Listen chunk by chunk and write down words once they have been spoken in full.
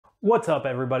What's up,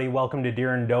 everybody? Welcome to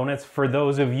Deer and Donuts. For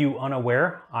those of you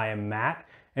unaware, I am Matt,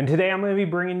 and today I'm going to be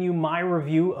bringing you my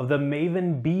review of the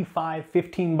Maven B5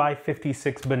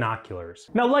 15x56 binoculars.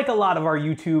 Now, like a lot of our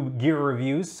YouTube gear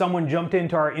reviews, someone jumped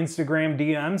into our Instagram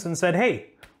DMs and said,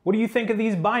 hey, what do you think of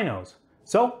these binos?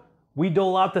 So we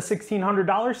dole out the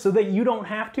 $1,600 so that you don't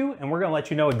have to, and we're going to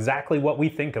let you know exactly what we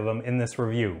think of them in this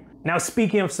review. Now,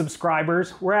 speaking of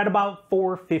subscribers, we're at about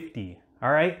 450,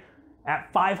 all right?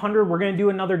 At 500, we're gonna do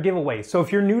another giveaway. So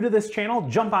if you're new to this channel,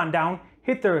 jump on down,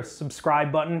 hit the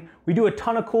subscribe button. We do a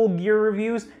ton of cool gear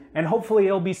reviews, and hopefully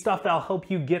it'll be stuff that'll help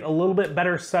you get a little bit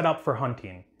better set up for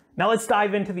hunting. Now let's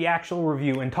dive into the actual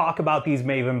review and talk about these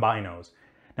Maven binos.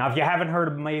 Now, if you haven't heard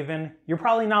of Maven, you're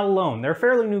probably not alone. They're a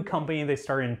fairly new company. They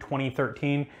started in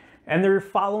 2013, and they're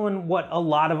following what a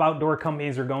lot of outdoor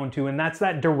companies are going to, and that's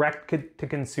that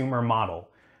direct-to-consumer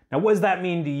model. Now, what does that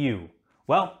mean to you?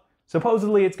 Well,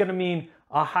 supposedly it's going to mean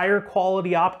a higher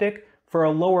quality optic for a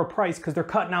lower price because they're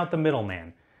cutting out the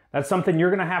middleman. That's something you're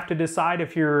going to have to decide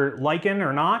if you're liking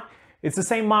or not. It's the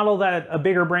same model that a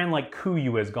bigger brand like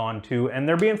Kuiu has gone to, and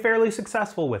they're being fairly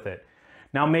successful with it.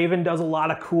 Now, Maven does a lot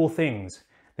of cool things.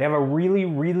 They have a really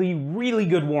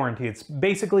good warranty. It's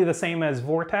basically the same as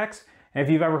Vortex. And if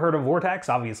you've ever heard of Vortex,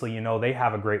 obviously you know they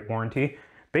have a great warranty.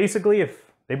 Basically,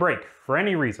 if they break for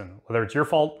any reason, whether it's your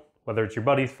fault, whether it's your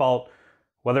buddy's fault,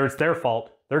 whether it's their fault,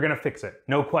 they're gonna fix it.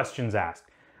 No questions asked.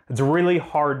 It's really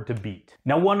hard to beat.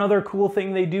 Now, one other cool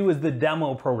thing they do is the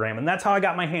demo program, and that's how I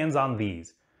got my hands on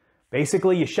these.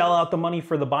 Basically, you shell out the money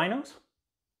for the binos,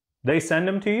 they send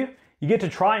them to you, you get to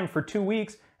try them for 2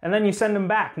 weeks, and then you send them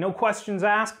back. No questions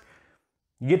asked.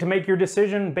 You get to make your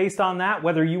decision based on that,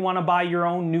 whether you wanna buy your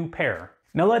own new pair.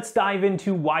 Now let's dive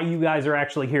into why you guys are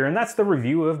actually here, and that's the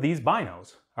review of these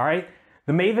binos, all right?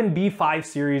 The Maven B5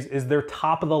 series is their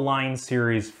top of the line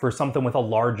series for something with a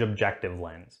large objective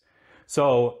lens.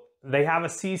 So they have a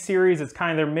C series, it's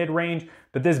kind of their mid-range,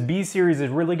 but this B series is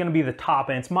really gonna be the top,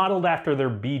 and it's modeled after their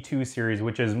B2 series,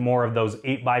 which is more of those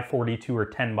 8x42 or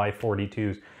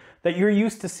 10x42s that you're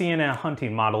used to seeing in a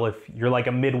hunting model if you're like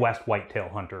a Midwest whitetail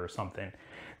hunter or something.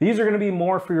 These are gonna be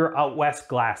more for your out west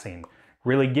glassing.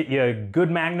 Really get you a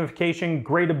good magnification,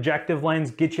 great objective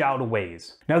lens, get you out a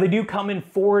ways. Now, they do come in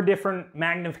 4 different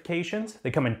magnifications.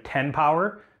 They come in 10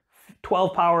 power,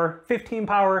 12 power, 15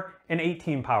 power, and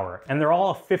 18 power. And they're all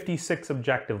a 56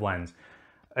 objective lens.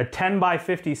 A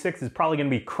 10x56 is probably gonna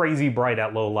be crazy bright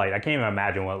at low light. I can't even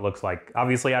imagine what it looks like.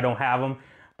 Obviously, I don't have them,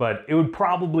 but it would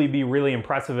probably be really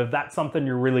impressive if that's something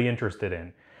you're really interested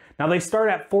in. Now, they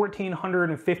start at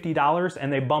 $1,450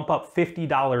 and they bump up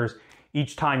 $50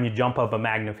 each time you jump up a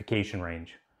magnification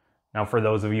range. Now, for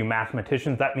those of you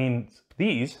mathematicians, that means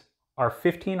these are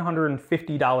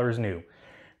 $1,550 new.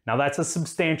 Now, that's a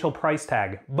substantial price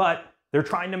tag, but they're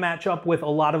trying to match up with a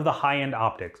lot of the high-end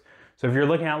optics. So if you're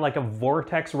looking at like a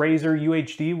Vortex Razor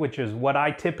UHD, which is what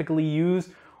I typically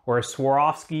use, or a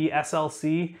Swarovski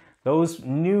SLC, those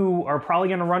new are probably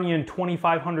gonna run you in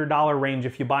 $2,500 range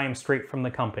if you buy them straight from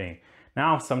the company.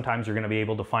 Now, sometimes you're gonna be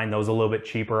able to find those a little bit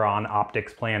cheaper on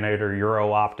Optics Planet or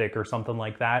Euro Optic or something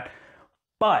like that.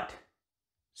 But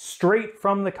straight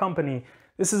from the company,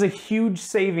 this is a huge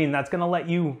saving that's gonna let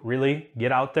you really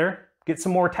get out there, get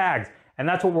some more tags. And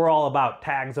that's what we're all about,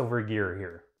 tags over gear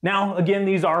here. Now, again,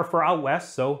 these are for out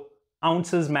west, so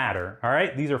ounces matter, all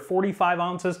right? These are 45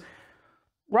 ounces,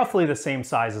 roughly the same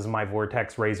size as my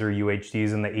Vortex Razor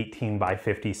UHDs in the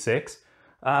 18x56,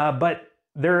 but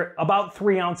they're about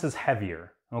 3 ounces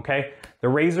heavier, okay? The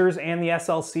Razors and the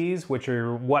SLCs, which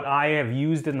are what I have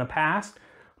used in the past,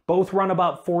 both run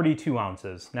about 42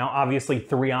 ounces. Now, obviously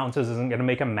 3 ounces isn't gonna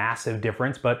make a massive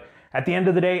difference, but at the end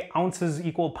of the day, ounces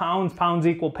equal pounds, pounds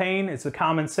equal pain. It's a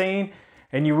common saying,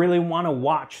 and you really wanna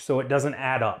watch so it doesn't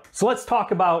add up. So let's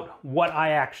talk about what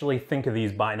I actually think of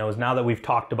these binos now that we've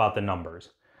talked about the numbers.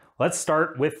 Let's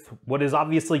start with what is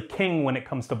obviously king when it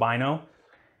comes to bino,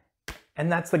 and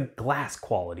that's the glass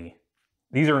quality.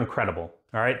 These are incredible,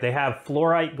 all right? They have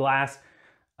fluorite glass.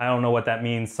 I don't know what that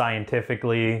means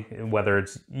scientifically, whether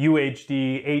it's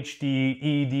UHD, HD,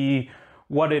 ED,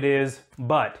 what it is,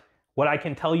 but what I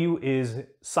can tell you is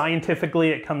scientifically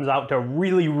it comes out to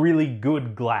really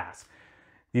good glass.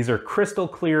 These are crystal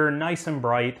clear, nice and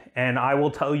bright, and I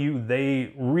will tell you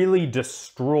they really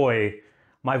destroy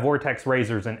my Vortex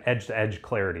Razors in edge-to-edge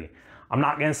clarity. I'm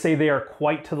not gonna say they are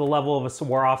quite to the level of a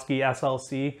Swarovski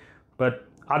SLC, but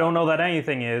I don't know that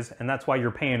anything is, and that's why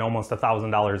you're paying almost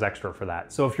 $1,000 extra for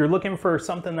that. So if you're looking for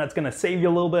something that's gonna save you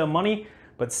a little bit of money,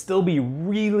 but still be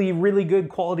really good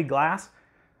quality glass,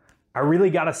 I really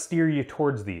gotta steer you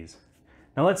towards these.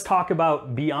 Now let's talk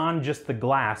about beyond just the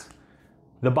glass,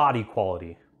 the body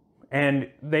quality. and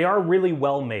they are really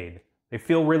well made. They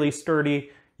feel really sturdy.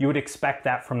 You would expect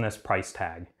that from this price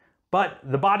tag. But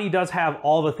the body does have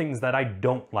all the things that I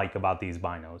don't like about these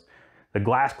binos. The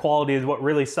glass quality is what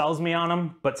really sells me on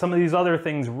them, but some of these other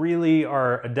things really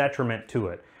are a detriment to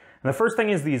it. And the first thing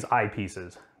is these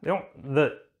eyepieces.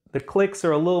 The clicks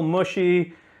are a little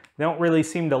mushy. They don't really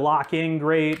seem to lock in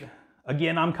great.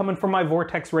 Again, I'm coming from my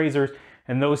Vortex Razors,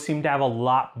 and those seem to have a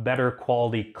lot better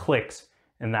quality clicks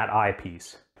in that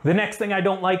eyepiece. The next thing I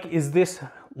don't like is this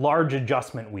large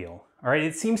adjustment wheel. All right,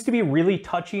 it seems to be really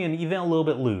touchy and even a little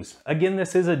bit loose. Again,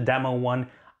 this is a demo one.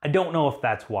 I don't know if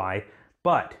that's why,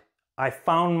 but I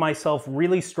found myself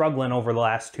really struggling over the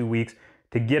last 2 weeks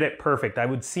to get it perfect. I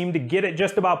would seem to get it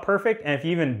just about perfect, and if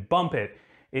you even bump it,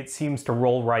 it seems to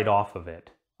roll right off of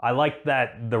it. I like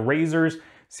that the razors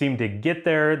seem to get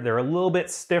there. They're a little bit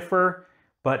stiffer,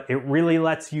 but it really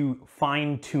lets you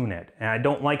fine tune it. And I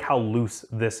don't like how loose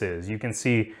this is. You can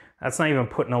see that's not even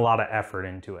putting a lot of effort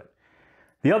into it.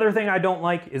 The other thing I don't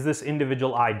like is this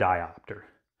individual eye diopter.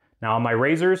 Now on my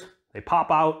razors, they pop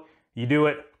out, you do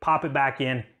it, pop it back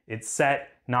in, it's set,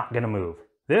 not gonna move.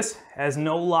 This has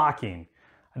no locking.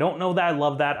 I don't know that I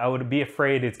love that. I would be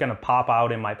afraid it's gonna pop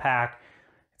out in my pack.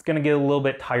 It's gonna get a little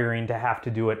bit tiring to have to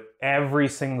do it every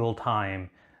single time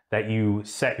that you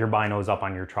set your binos up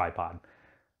on your tripod.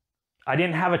 I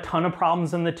didn't have a ton of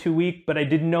problems in the 2 week, but I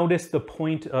did notice the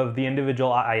point of the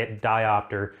individual eye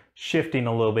diopter shifting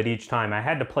a little bit each time. I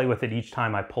had to play with it each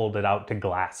time I pulled it out to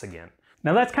glass again.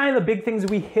 Now that's kind of the big things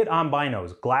we hit on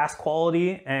binos: glass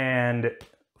quality and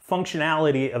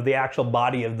functionality of the actual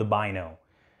body of the bino.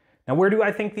 Now where do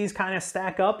I think these kind of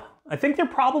stack up? I think they're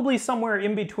probably somewhere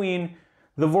in between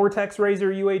the Vortex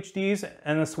Razor UHDs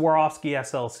and the Swarovski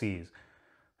SLCs.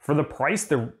 For the price,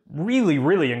 they're really,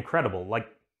 really incredible. Like,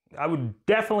 I would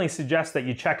definitely suggest that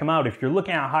you check them out if you're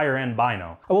looking at a higher end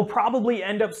bino. I will probably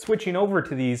end up switching over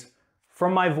to these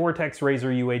from my Vortex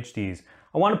Razor UHDs.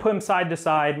 I want to put them side to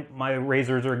side. My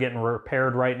razors are getting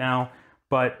repaired right now,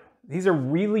 but these are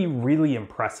really, really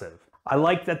impressive. I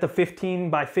like that the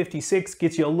 15x56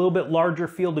 gets you a little bit larger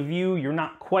field of view. You're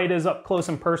not quite as up close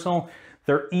and personal.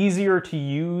 They're easier to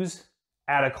use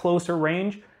at a closer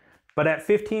range, but at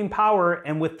 15 power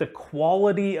and with the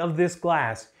quality of this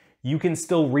glass, you can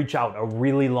still reach out a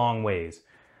really long ways.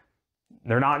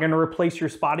 They're not going to replace your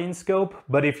spotting scope,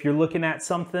 but if you're looking at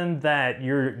something that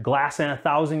you're glassing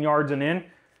 1,000 yards and in,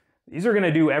 these are going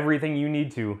to do everything you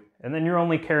need to, and then you're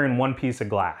only carrying one piece of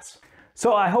glass.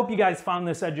 So I hope you guys found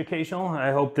this educational.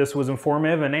 I hope this was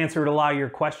informative and answered a lot of your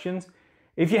questions.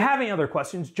 If you have any other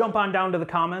questions, jump on down to the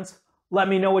comments. Let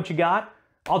me know what you got.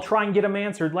 I'll try and get them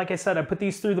answered. Like I said, I put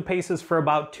these through the paces for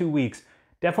about 2 weeks.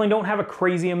 Definitely don't have a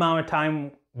crazy amount of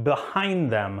time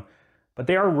behind them, but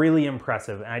they are really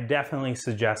impressive, and I definitely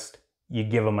suggest you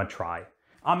give them a try.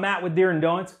 I'm Matt with Deer and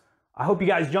Donuts. I hope you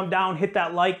guys jump down, hit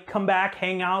that like, come back,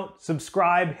 hang out,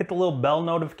 subscribe, hit the little bell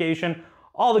notification,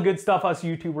 all the good stuff us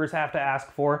YouTubers have to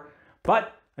ask for.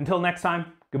 But until next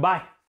time, goodbye.